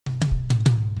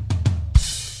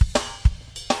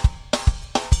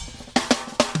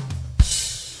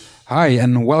Hi,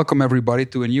 and welcome everybody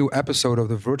to a new episode of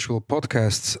the Virtual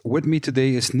Podcasts. With me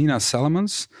today is Nina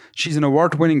Salamans. She's an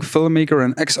award-winning filmmaker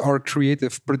and XR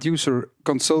creative producer,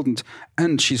 consultant,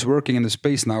 and she's working in the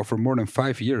space now for more than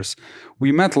 5 years.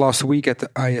 We met last week at the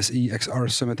ISE XR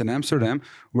Summit in Amsterdam,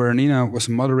 where Nina was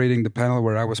moderating the panel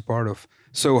where I was part of.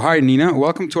 So, hi Nina,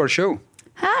 welcome to our show.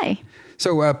 Hi.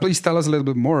 So, please tell us a little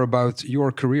bit more about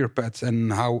your career path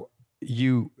and how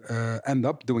you end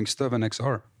up doing stuff in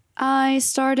XR. I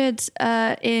started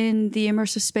in the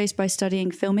immersive space by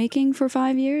studying filmmaking for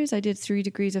 5 years. I did 3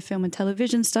 degrees of film and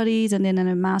television studies and then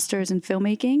a master's in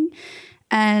filmmaking.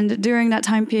 And during that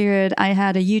time period, I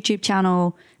had a YouTube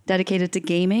channel dedicated to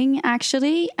gaming,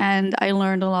 actually. And I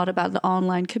learned a lot about the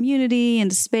online community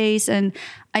and the space. And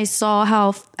I saw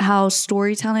how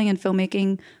storytelling and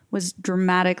filmmaking was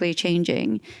dramatically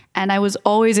changing. And I was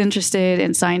always interested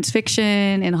in science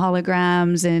fiction, in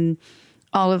holograms, and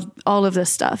all of this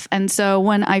stuff. And so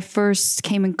when I first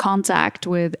came in contact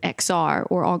with XR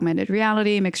or augmented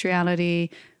reality, mixed reality,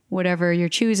 whatever you're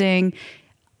choosing,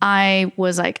 I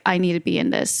was like, I need to be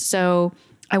in this. So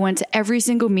I went to every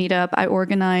single meetup. I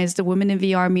organized the Women in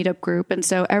VR meetup group. And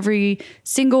so every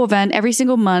single event, every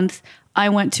single month, I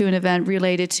went to an event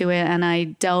related to it and I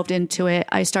delved into it.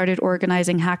 I started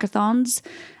organizing hackathons.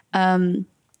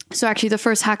 So actually the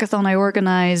first hackathon I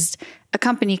organized, a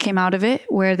company came out of it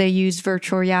where they used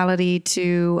virtual reality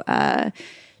to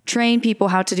train people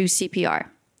how to do CPR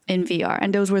in VR.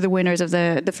 And those were the winners of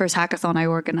the first hackathon I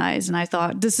organized. And I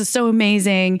thought, this is so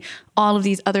amazing. All of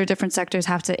these other different sectors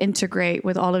have to integrate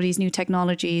with all of these new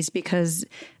technologies because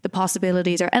the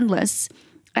possibilities are endless.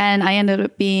 And I ended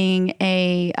up being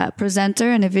a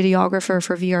presenter and a videographer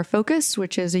for VR Focus,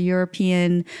 which is a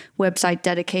European website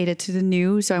dedicated to the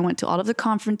news. So I went to all of the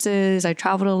conferences, I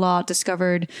traveled a lot,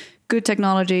 discovered good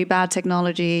technology, bad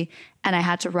technology, and I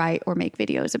had to write or make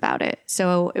videos about it.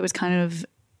 So it was kind of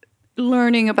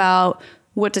learning about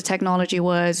what the technology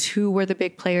was, who were the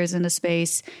big players in the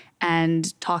space,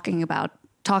 and talking about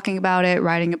it,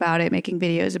 writing about it, making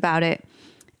videos about it.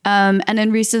 And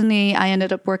then recently I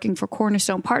ended up working for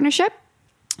Cornerstone Partnership,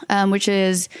 which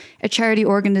is a charity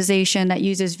organization that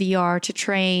uses VR to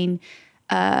train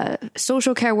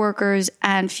social care workers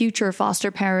and future foster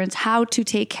parents how to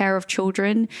take care of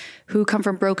children who come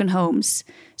from broken homes.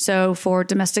 So for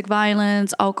domestic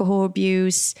violence, alcohol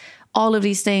abuse, all of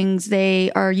these things,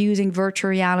 they are using virtual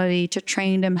reality to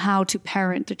train them how to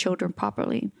parent the children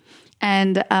properly.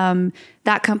 And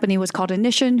that company was called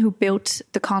Inition, who built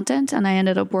the content. And I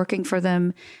ended up working for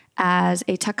them as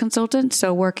a tech consultant.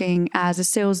 So working as a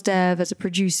sales dev, as a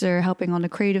producer, helping on the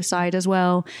creative side as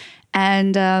well.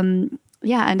 And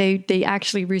and they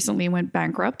actually recently went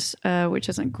bankrupt, which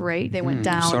isn't great. They went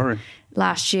down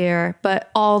last year. But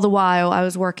all the while I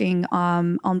was working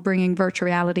on bringing virtual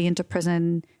reality into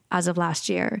prison as of last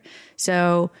year.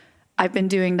 So I've been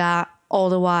doing that all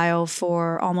the while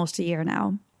for almost a year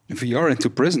now. VR into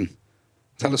prison.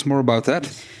 Tell us more about that.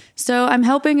 So I'm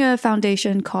helping a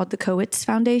foundation called the Kowitz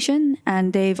Foundation,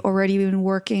 and they've already been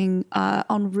working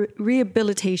on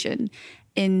rehabilitation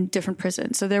in different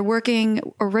prisons. So they're working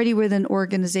already with an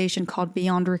organization called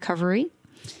Beyond Recovery,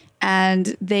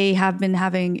 and they have been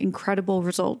having incredible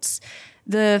results.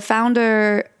 The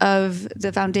founder of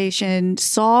the foundation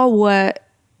saw what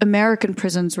American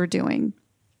prisons were doing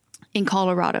in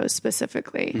Colorado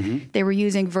specifically. Mm-hmm. They were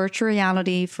using virtual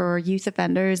reality for youth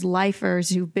offenders, lifers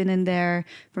who've been in there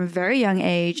from a very young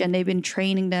age, and they've been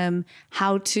training them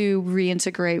how to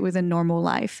reintegrate with a normal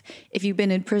life. If you've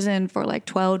been in prison for like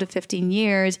 12 to 15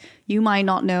 years, you might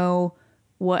not know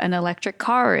what an electric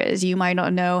car is. You might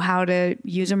not know how to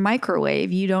use a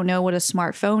microwave. You don't know what a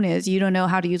smartphone is. You don't know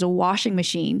how to use a washing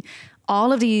machine.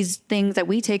 All of these things that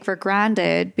we take for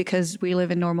granted because we live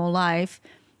a normal life,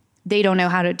 they don't know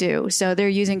how to do. So they're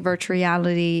using virtual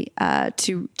reality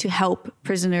to help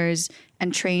prisoners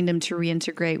and train them to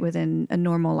reintegrate within a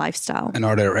normal lifestyle. And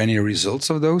are there any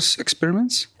results of those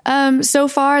experiments? So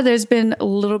far, there's been a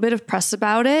little bit of press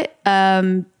about it.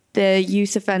 The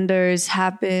youth offenders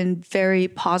have been very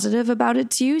positive about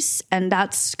its use, and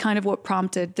that's kind of what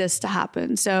prompted this to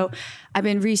happen. So I've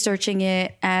been researching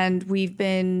it, and we've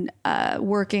been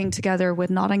working together with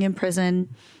Nottingham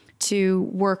Prison to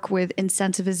work with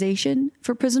incentivization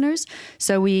for prisoners.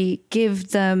 So we give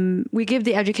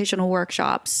the educational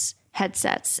workshops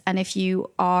headsets. And if you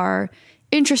are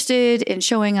interested in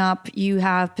showing up, you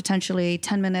have potentially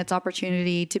 10 minutes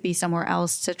opportunity to be somewhere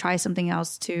else, to try something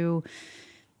else, to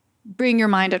bring your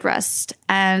mind at rest.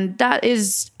 And that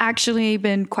is actually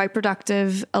been quite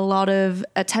productive. A lot of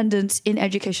attendance in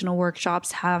educational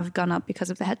workshops have gone up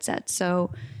because of the headset.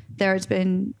 So there it's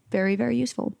been very, very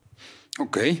useful.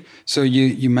 Okay, so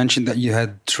you mentioned that you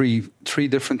had three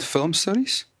different film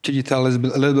studies. Could you tell us a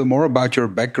little bit more about your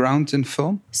background in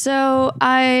film? So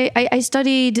I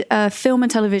studied film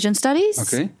and television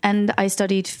studies, Okay. and I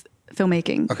studied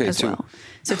filmmaking as two. well.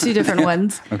 So two different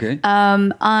ones. Okay.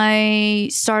 I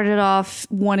started off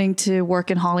wanting to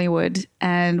work in Hollywood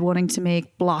and wanting to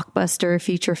make blockbuster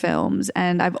feature films.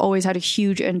 And I've always had a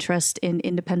huge interest in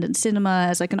independent cinema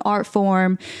as like an art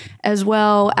form, as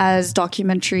well as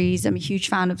documentaries. I'm a huge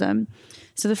fan of them.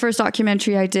 So the first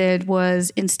documentary I did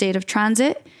was In State of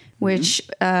Transit, which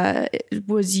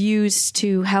was used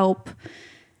to help.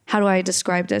 How do I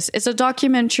describe this? It's a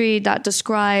documentary that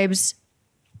describes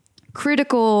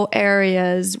critical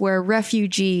areas where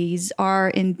refugees are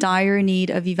in dire need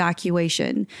of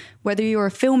evacuation. Whether you're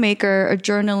a filmmaker, a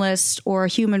journalist, or a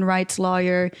human rights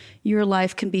lawyer, your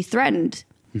life can be threatened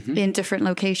in different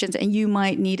locations, and you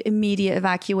might need immediate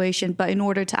evacuation. But in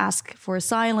order to ask for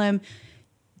asylum,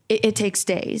 it takes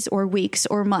days or weeks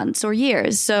or months or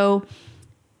years. So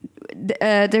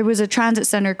there was a transit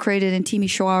center created in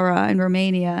Timișoara in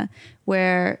Romania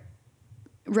where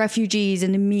refugees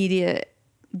in immediate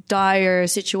dire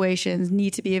situations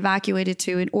need to be evacuated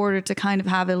to in order to kind of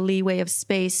have a leeway of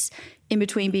space in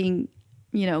between being,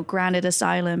 granted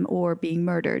asylum or being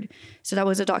murdered. So that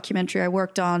was a documentary I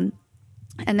worked on.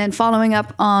 And then following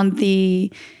up on the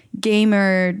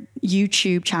gamer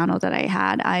YouTube channel that I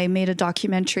had, I made a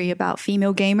documentary about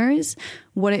female gamers,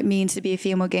 what it means to be a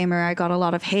female gamer. I got a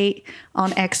lot of hate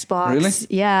on Xbox. Really?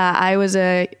 Yeah, I was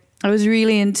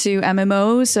really into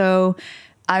MMO, so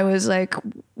I was like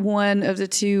one of the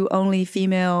two only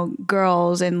female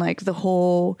girls in like the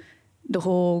whole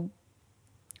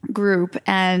group.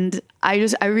 And I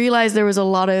realized there was a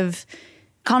lot of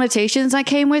connotations that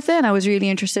came with it. And I was really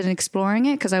interested in exploring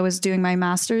it because I was doing my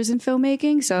master's in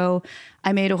filmmaking. So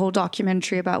I made a whole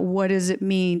documentary about what does it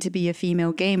mean to be a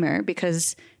female gamer,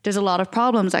 because there's a lot of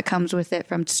problems that comes with it,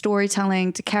 from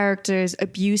storytelling to characters,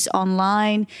 abuse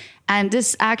online. And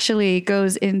this actually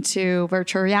goes into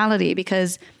virtual reality,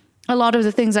 because a lot of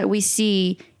the things that we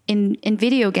see in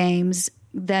video games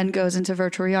then goes into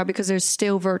virtual reality, because there's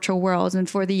still virtual worlds. And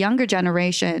for the younger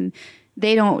generation,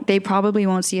 they probably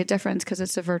won't see a difference because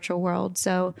it's a virtual world.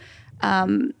 So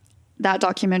that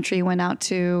documentary went out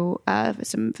to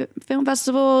some film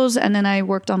festivals, and then I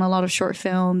worked on a lot of short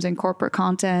films and corporate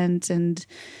content and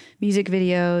music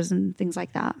videos and things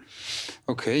like that.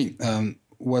 Okay.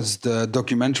 Was the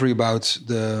documentary about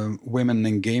the women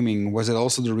in gaming, was it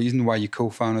also the reason why you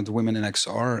co-founded Women in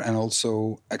XR and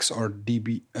also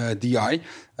XRDI?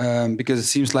 Because it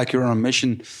seems like you're on a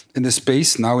mission in the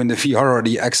space now, in the VR or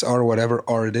the XR, whatever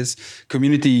R it is,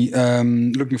 community,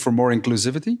 looking for more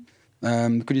inclusivity.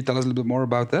 Could you tell us a little bit more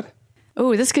about that?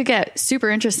 Oh, this could get super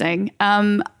interesting.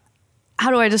 How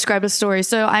do I describe the story?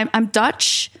 So I'm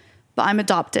Dutch, but I'm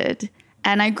adopted.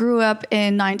 And I grew up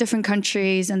in 9 different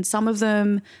countries, and some of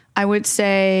them I would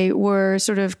say were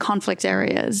sort of conflict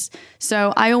areas.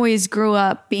 So I always grew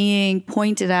up being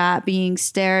pointed at, being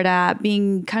stared at,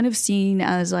 being kind of seen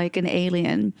as like an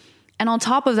alien. And on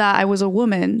top of that, I was a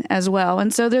woman as well.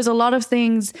 And so there's a lot of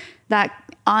things that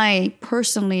I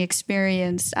personally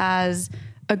experienced as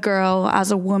a girl, as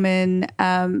a woman,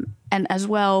 and as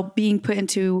well being put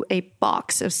into a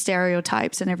box of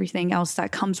stereotypes and everything else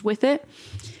that comes with it.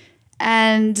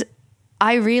 And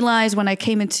I realized when I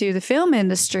came into the film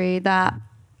industry that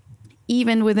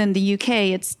even within the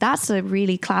UK, that's a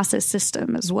really classist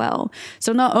system as well.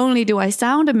 So not only do I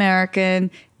sound American,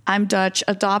 I'm Dutch,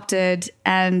 adopted,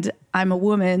 and I'm a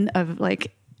woman of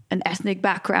like an ethnic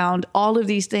background. All of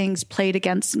these things played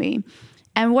against me.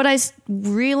 And what I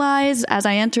realized as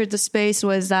I entered the space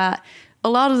was that a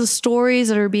lot of the stories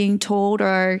that are being told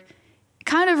are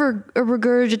kind of a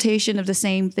regurgitation of the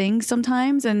same thing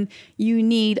sometimes, and you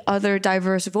need other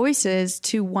diverse voices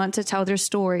to want to tell their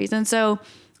stories. And so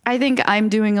I think I'm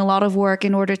doing a lot of work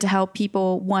in order to help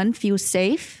people, one, feel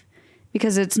safe,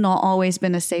 because it's not always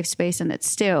been a safe space, and it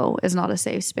still is not a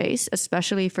safe space,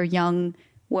 especially for young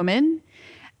women,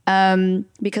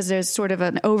 because there's sort of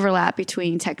an overlap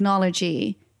between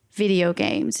technology, video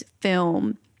games,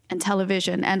 film, and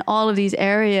television, and all of these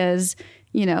areas.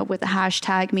 With the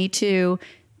hashtag #MeToo,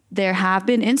 there have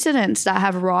been incidents that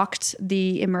have rocked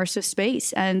the immersive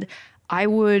space. And I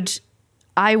would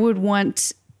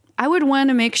want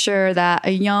to make sure that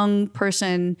a young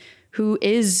person who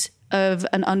is of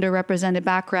an underrepresented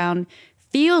background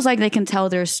feels like they can tell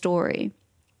their story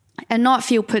and not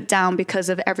feel put down because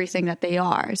of everything that they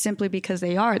are, simply because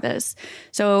they are this.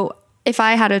 So if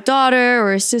I had a daughter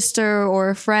or a sister or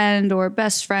a friend or a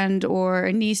best friend or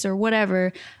a niece or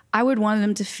whatever, I would want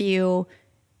them to feel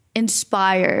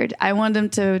inspired. I want them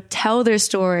to tell their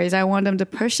stories. I want them to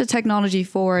push the technology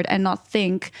forward and not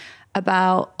think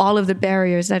about all of the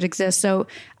barriers that exist. So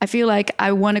I feel like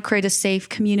I want to create a safe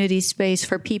community space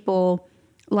for people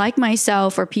like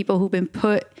myself or people who've been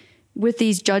put with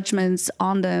these judgments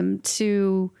on them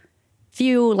to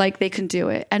feel like they can do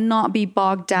it and not be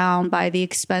bogged down by the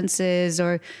expenses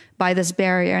or by this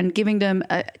barrier, and giving them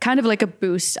a kind of like a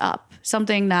boost up,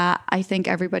 something that I think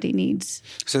everybody needs.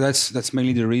 So that's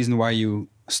mainly the reason why you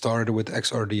started with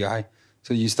XRDI.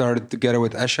 So you started together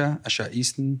with Asha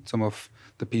Easton, some of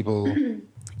the people.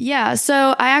 Yeah,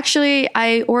 so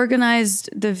I organized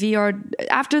the VR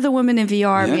after the Women in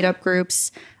VR meetup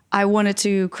groups. I wanted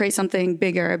to create something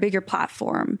bigger, a bigger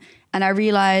platform. And I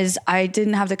realized I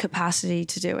didn't have the capacity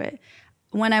to do it.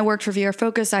 When I worked for VR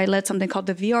Focus, I led something called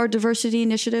the VR Diversity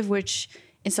Initiative, which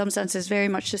in some sense is very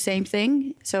much the same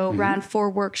thing. So ran 4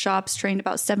 workshops, trained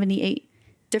about 78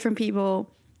 different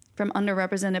people from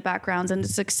underrepresented backgrounds. And the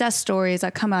success stories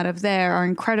that come out of there are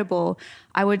incredible.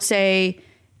 I would say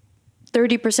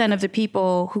 30% of the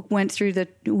people who went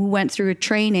through a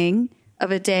training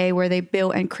of a day where they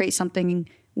built and create something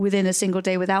within a single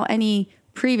day without any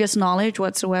previous knowledge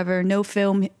whatsoever, no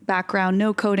film background,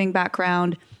 no coding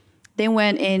background. They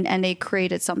went in and they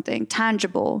created something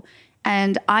tangible.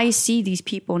 And I see these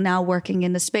people now working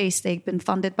in the space. They've been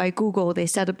funded by Google. They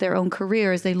set up their own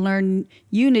careers. They learn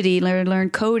Unity, learn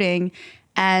coding,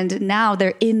 and now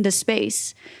they're in the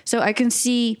space. So I can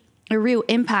see a real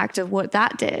impact of what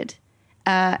that did,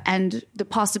 and the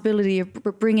possibility of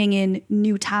bringing in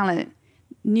new talent,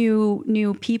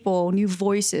 new people, new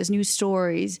voices, new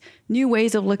stories, new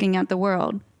ways of looking at the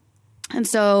world. And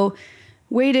so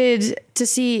waited to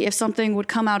see if something would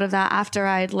come out of that after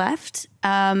I had left.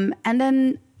 And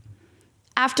then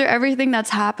after everything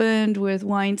that's happened with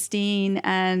Weinstein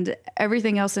and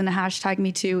everything else in the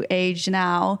 #MeToo age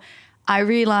now, I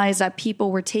realized that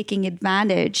people were taking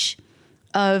advantage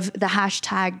of the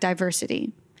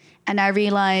 #diversity. And I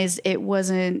realized it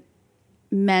wasn't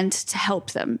meant to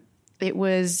help them. It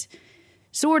was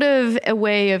sort of a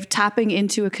way of tapping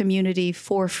into a community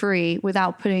for free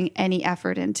without putting any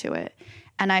effort into it.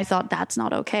 And I thought, that's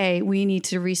not okay. We need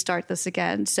to restart this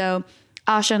again. So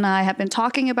Asha and I have been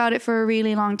talking about it for a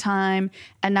really long time.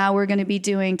 And now we're going to be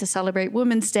doing, to celebrate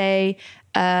Women's Day,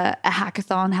 a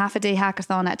hackathon, half-a-day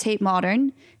hackathon at Tate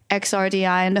Modern,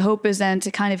 XRDI. And the hope is then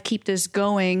to kind of keep this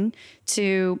going,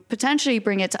 to potentially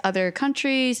bring it to other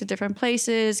countries, to different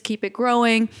places, keep it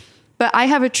growing. But I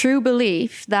have a true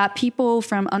belief that people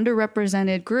from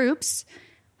underrepresented groups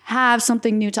have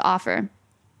something new to offer.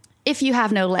 If you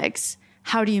have no legs,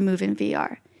 how do you move in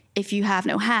VR? If you have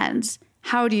no hands,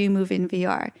 how do you move in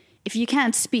VR? If you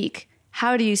can't speak,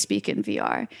 how do you speak in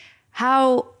VR?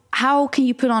 How can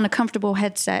you put on a comfortable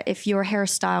headset if your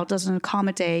hairstyle doesn't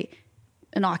accommodate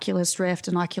an Oculus Rift,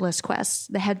 an Oculus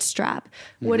Quest, the head strap?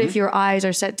 What if your eyes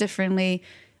are set differently?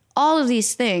 All of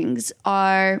these things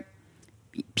are...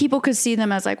 people could see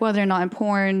them as like, well, they're not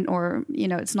important, or, you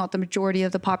know, it's not the majority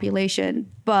of the population.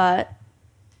 But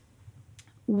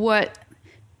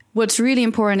what's really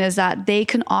important is that they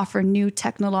can offer new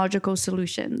technological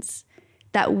solutions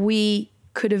that we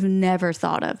could have never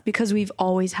thought of, because we've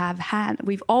always had hands,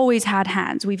 we've always had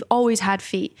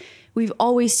feet, we've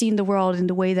always seen the world in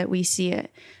the way that we see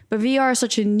it. But VR is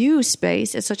such a new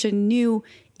space, it's such a new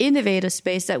innovative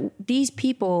space that these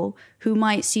people who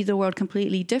might see the world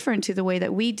completely different to the way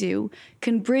that we do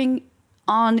can bring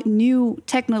on new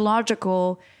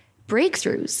technological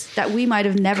breakthroughs that we might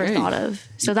have never thought of.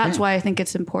 So that's why I think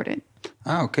it's important.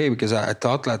 Okay, because I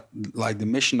thought that like the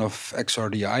mission of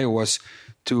XRDI was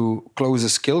to close a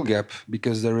skill gap,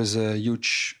 because there is a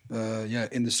huge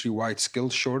industry-wide skill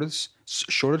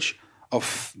shortage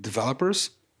of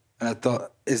developers. And I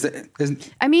thought,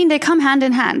 they come hand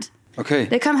in hand. Okay.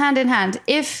 They come hand in hand.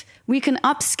 If we can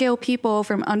upskill people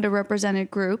from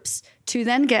underrepresented groups to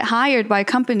then get hired by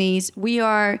companies, we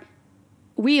are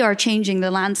changing the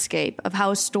landscape of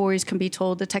how stories can be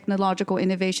told, the technological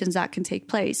innovations that can take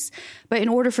place. But in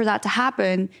order for that to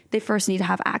happen, they first need to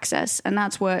have access. And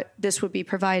that's what this would be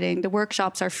providing. The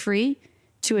workshops are free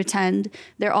to attend.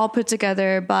 They're all put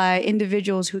together by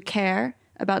individuals who care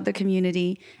about the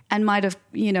community and might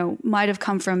have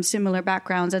come from similar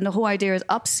backgrounds. And the whole idea is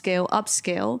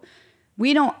upscale.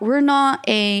 We're not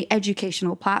a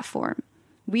educational platform.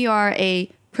 We are a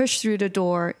push through the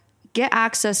door, get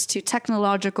access to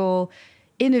technological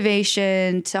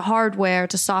innovation, to hardware,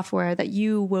 to software that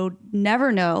you will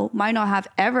never know, might not have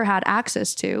ever had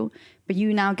access to, but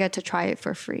you now get to try it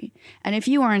for free. And if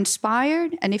you are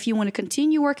inspired, and if you want to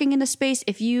continue working in the space,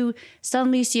 if you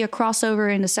suddenly see a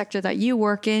crossover in the sector that you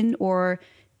work in, or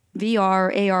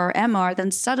VR, AR, MR,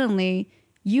 then suddenly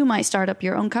you might start up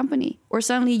your own company, or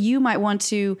suddenly you might want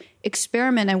to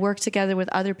experiment and work together with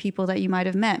other people that you might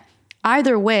have met.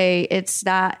 Either way, it's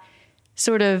that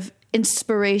sort of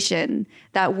inspiration,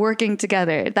 that working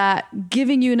together, that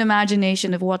giving you an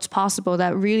imagination of what's possible,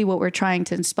 that really what we're trying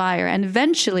to inspire. And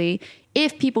eventually,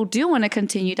 if people do want to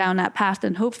continue down that path,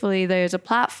 then hopefully there's a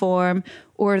platform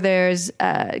or there's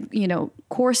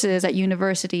courses at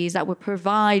universities that would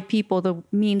provide people the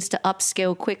means to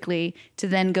upskill quickly to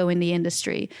then go in the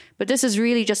industry. But this is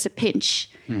really just a pinch.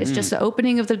 Mm-hmm. It's just the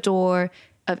opening of the door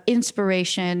of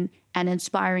inspiration and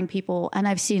inspiring people. And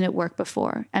I've seen it work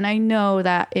before. And I know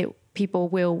that people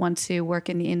will want to work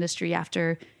in the industry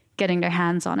after getting their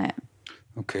hands on it.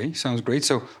 Okay, sounds great.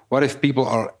 So what if people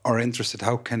are interested?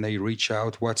 How can they reach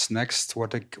out? What's next?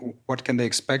 What can they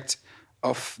expect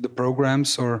of the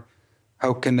programs, or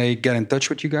how can they get in touch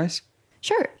with you guys?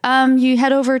 Sure. You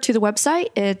head over to the website.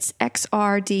 It's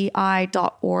xrdi.org.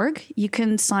 You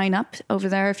can sign up over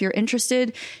there if you're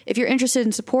interested. If you're interested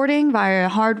in supporting via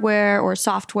hardware or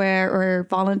software or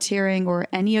volunteering or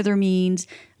any other means,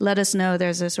 let us know.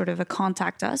 There's a sort of a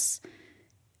contact us.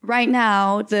 Right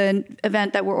now, the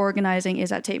event that we're organizing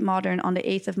is at Tate Modern on the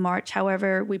 8th of March.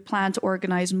 However, we plan to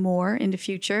organize more in the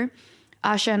future.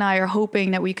 Asha and I are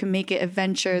hoping that we can make it a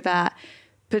venture that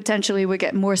potentially would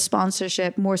get more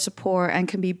sponsorship, more support, and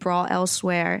can be brought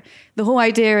elsewhere. The whole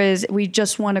idea is we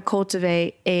just want to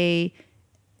cultivate an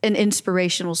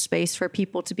inspirational space for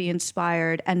people to be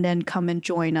inspired and then come and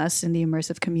join us in the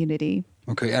immersive community.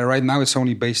 Okay, and right now it's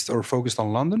only based or focused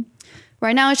on London?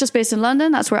 Right now it's just based in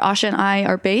London. That's where Asha and I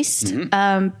are based.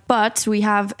 Mm-hmm. But we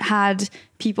have had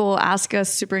people ask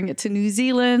us to bring it to New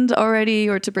Zealand already,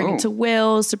 or to bring it to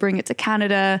Wales, to bring it to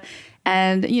Canada.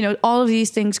 And, all of these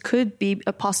things could be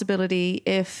a possibility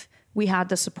if we had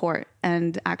the support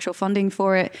and actual funding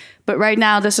for it. But right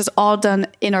now, this is all done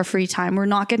in our free time. We're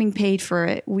not getting paid for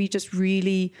it. We just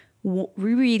really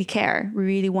care. We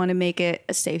really want to make it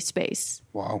a safe space.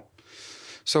 Wow.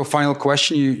 So final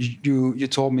question, you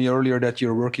told me earlier that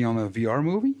you're working on a VR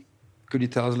movie. Could you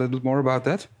tell us a little bit more about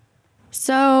that?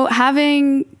 So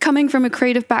coming from a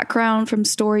creative background, from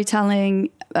storytelling,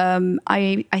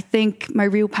 I think my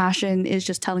real passion is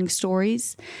just telling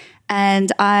stories.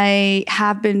 And I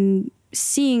have been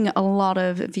seeing a lot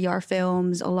of VR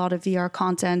films, a lot of VR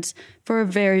content for a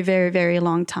very, very, very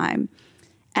long time.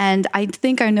 And I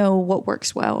think I know what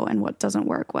works well and what doesn't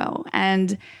work well.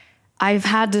 And I've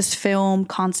had this film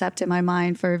concept in my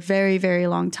mind for a very, very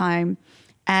long time.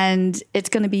 And it's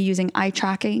going to be using eye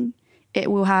tracking. It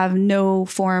will have no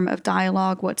form of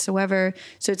dialogue whatsoever.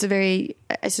 So it's a very,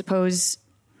 I suppose,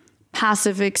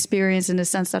 passive experience in the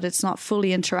sense that it's not fully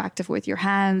interactive with your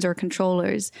hands or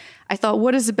controllers. I thought,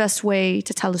 what is the best way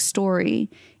to tell a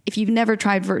story if you've never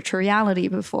tried virtual reality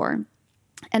before?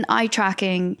 And eye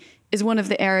tracking is one of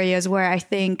the areas where I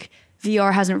think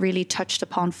VR hasn't really touched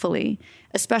upon fully,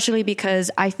 especially because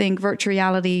I think virtual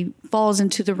reality falls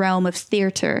into the realm of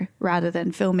theater rather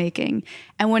than filmmaking.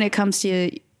 And when it comes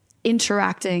to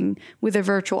interacting with a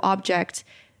virtual object,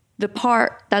 the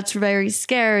part that's very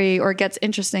scary or gets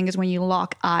interesting is when you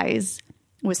lock eyes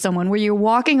with someone, where you're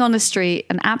walking on the street,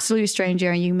 an absolute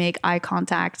stranger, and you make eye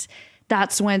contact.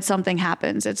 That's when something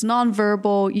happens. It's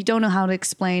nonverbal. You don't know how to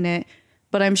explain it.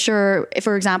 But I'm sure,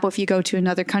 for example, if you go to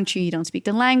another country, you don't speak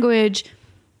the language,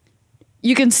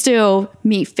 you can still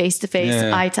meet face-to-face,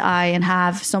 eye-to-eye, and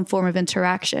have some form of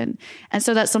interaction. And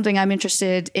so that's something I'm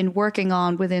interested in working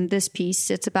on within this piece.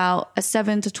 It's about a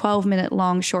 7 to 12 minute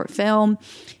long short film.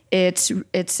 It's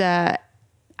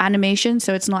animation,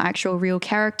 so it's not actual real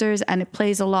characters, and it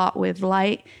plays a lot with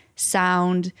light,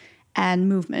 sound, and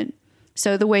movement.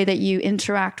 So the way that you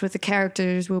interact with the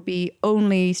characters will be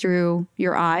only through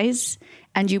your eyes,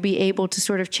 and you'll be able to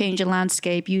sort of change a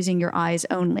landscape using your eyes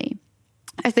only.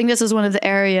 I think this is one of the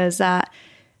areas that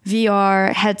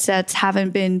VR headsets haven't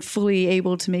been fully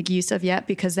able to make use of yet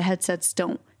because the headsets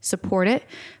don't support it.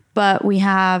 But we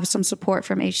have some support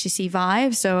from HTC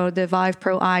Vive. So the Vive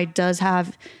Pro Eye does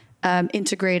have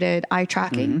integrated eye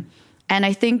tracking. Mm-hmm. And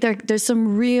I think there's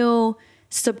some real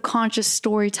subconscious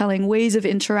storytelling, ways of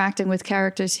interacting with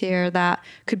characters here that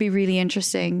could be really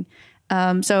interesting.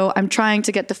 So I'm trying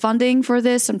to get the funding for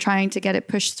this. I'm trying to get it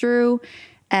pushed through.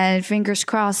 And fingers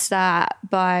crossed that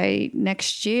by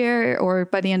next year or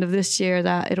by the end of this year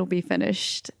that it'll be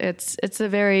finished. It's a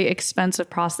very expensive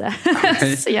process.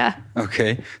 Okay. Yeah.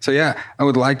 Okay. So I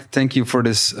would like to thank you for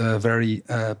this very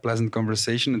pleasant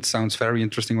conversation. It sounds very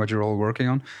interesting what you're all working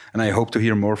on. And I hope to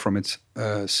hear more from it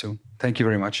soon. Thank you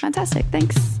very much. Fantastic.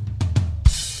 Thanks.